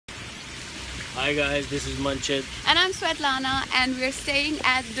Hi guys, this is Manchit. And I'm Svetlana, and we're staying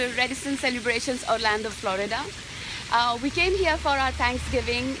at the Radisson Celebrations, Orlando, Florida. We came here for our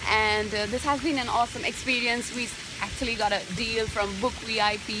Thanksgiving, and this has been an awesome experience. We actually got a deal from Book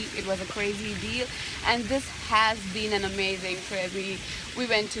VIP. It was a crazy deal, and this has been an amazing trip. We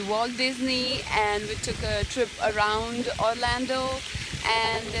went to Walt Disney, and we took a trip around Orlando.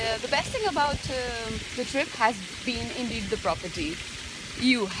 And the best thing about the trip has been indeed the property.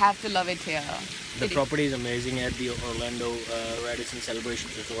 You have to love it here. The property is amazing at the Orlando Radisson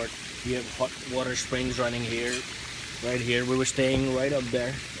Celebration Resort. We have hot water springs running here, right here. We were staying right up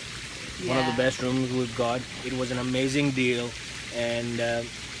there. One of the best rooms we've got. It was an amazing deal, and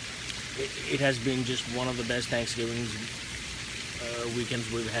it has been just one of the best Thanksgivings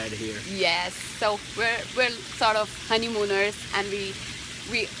weekends we've had here. Yes, so we're sort of honeymooners, and we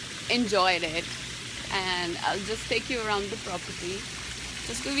enjoyed it. And I'll just take you around the property,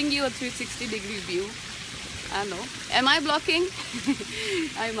 just giving you a 360-degree view. I don't know. Am I blocking?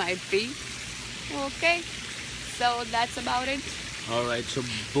 I might be. Okay. So that's about it. All right. So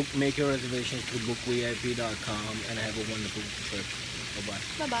make your reservations through BookVip.com and have a wonderful trip. Bye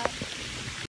bye. Bye bye.